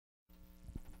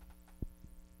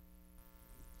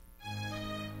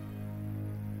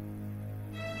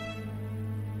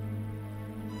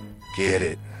Hit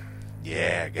it.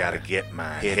 Yeah, gotta get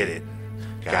mine. Hit it.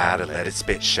 Gotta let it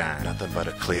spit shine. Nothing but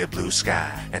a clear blue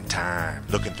sky and time.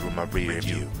 Looking through my rear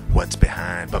view, what's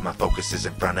behind? But my focus is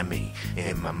in front of me.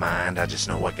 In my mind, I just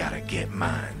know I gotta get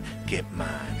mine. Get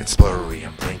mine. It's blurry,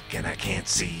 I'm blinking, I can't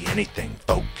see anything.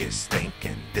 Focus,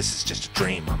 thinking, this is just a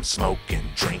dream. I'm smoking,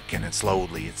 drinking, and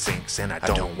slowly it sinks in. I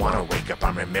don't wanna wake up,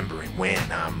 I'm remembering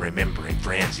when. I'm remembering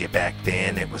friends, yeah, back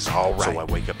then it was alright. So I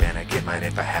wake up and I get mine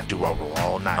if I have to, I'll roll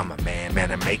all night. I'm a man,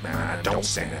 I make mine, I don't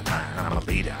stand in line. I'm a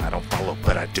leader, I don't follow,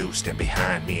 but I do stand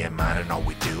behind me and mine and all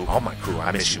we do. All my crew,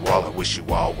 I miss you all, I wish you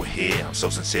all were here. I'm so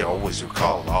sincere, always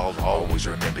recall, I'll always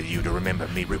remember you to remember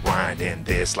me. Rewind in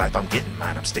this life, I'm getting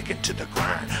mine, I'm sticking to the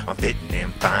grind. I'm fitting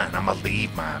in fine, I'ma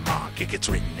leave my mark. It gets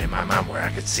written in my mind where I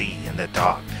could see in the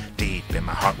dark. Deep in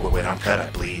my heart where I'm cut,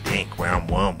 I bleed ink. Where I'm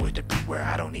one with the beat, where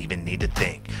I don't even need to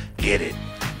think. Get it,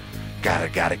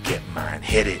 gotta get mine.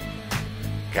 Hit it,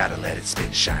 gotta let it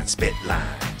spit shine. Spit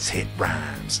lines, hit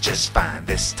rhymes, just fine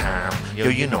this time. Yo,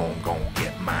 you know I'm gonna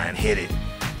get mine. Hit it,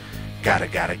 gotta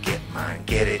get mine.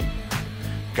 Get it,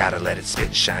 gotta let it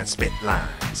spit shine. Spit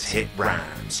lines, hit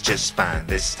rhymes, just fine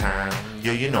this time.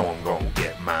 Yo, you know I'm gonna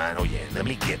get mine. Oh yeah, let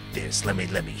me get this. Let me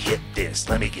hit this.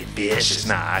 Let me get vicious.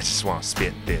 Nah, I just wanna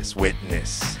spit this.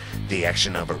 Witness the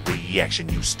action of a reaction.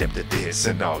 You step to this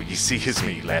and all you see is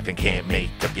me laughing. Can't make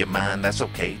up your mind, that's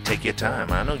okay, take your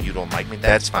time. I know you don't like me,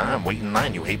 that's fine. Wait in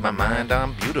line, you hate my mind,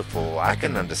 I'm beautiful, I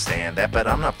can understand that. But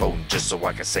I'm not voting just so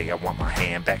I can say I want my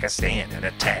hand back. I stand and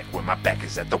attack when my back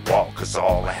is at the wall. Cause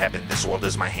all I have in this world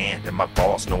is my hand and my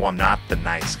balls. No, I'm not the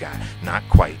nice guy, not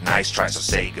quite nice. Try, so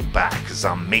say goodbye, cause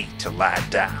I'm me till I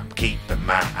die. I'm keeping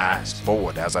my eyes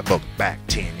forward as I look back.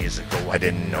 10 years ago I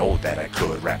didn't know that I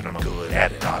could rap, and I'm good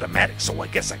at it, automatic. So I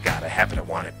guess I gotta have it, I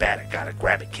want it bad, I gotta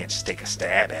grab it, can't just take a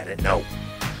stab at it, no.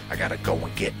 I gotta go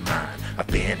and get mine. I've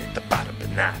been at the bottom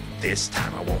but not this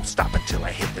time. I won't stop until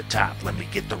I hit the top. Let me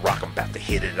get the rock, I'm about to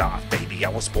hit it off. Baby, I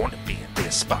was born to be in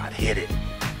this spot. Hit it,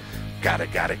 gotta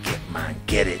get mine.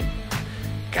 Get it,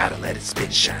 gotta let it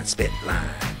spit shine. Spit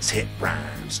lines, hit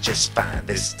rhymes, just fine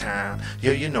this time.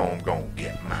 Yo, you know I'm gonna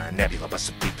get mine. Nebula bust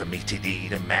a beat from ETD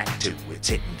to Mac 2. It's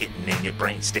hitting, getting in your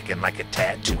brain, sticking like a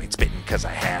tattoo. Ain't spitting cause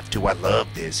I have to, I love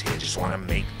this here. Just wanna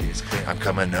make this clear, I'm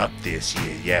coming up this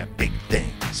year. Yeah, big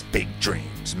things, big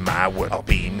dreams. My word, I'll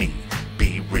be me,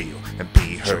 be real and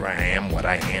be her. I am what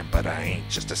I am, but I ain't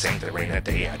just a saint. There ain't a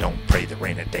day I don't pray, there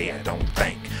ain't a day I don't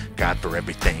thank God for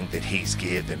everything that he's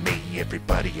given me.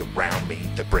 Everybody around me,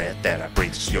 the breath that I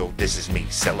breathe. Yo, this is me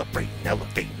celebrating,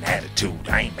 elevating attitude.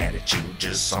 I ain't mad at you,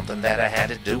 just something that I had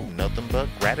to do. Nothing but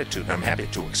gratitude, I'm happy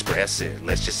to express it.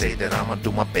 Let's just say that I'm gonna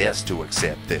do my best to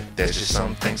accept it. There's just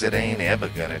some things that ain't ever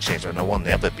gonna change. I know I'll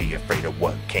never be afraid of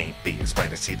what can't be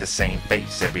explained. I see the same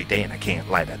face every day and I can't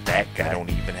lie to that guy. I don't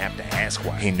even have to ask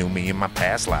why. He knew me in my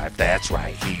past life, that's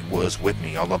right. He was with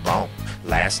me all along.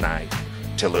 Last night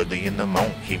till early in the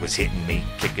morning, he was hitting me,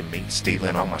 kicking me,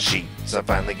 stealing all my sheets. I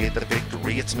finally get the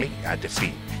victory, it's me I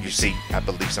defeat. You see, I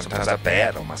believe sometimes I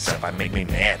bad on myself. I make me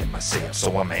mad at myself,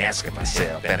 so I'm asking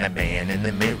myself. And that man in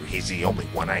the mirror, he's the only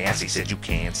one I asked. He said you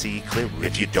can't see clearer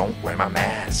if you don't wear my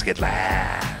mask at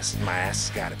last. My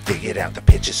ass got it figured out, the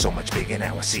picture's so much bigger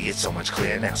now. I see it so much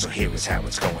clearer now, so here is how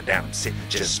it's going down. I'm sitting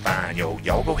just fine, yo,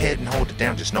 y'all go ahead and hold it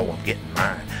down. Just know I'm getting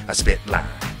mine. I spit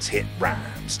lines, hit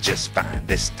rhymes, just fine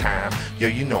this time. Yo,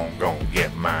 you know I'm gonna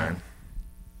get mine.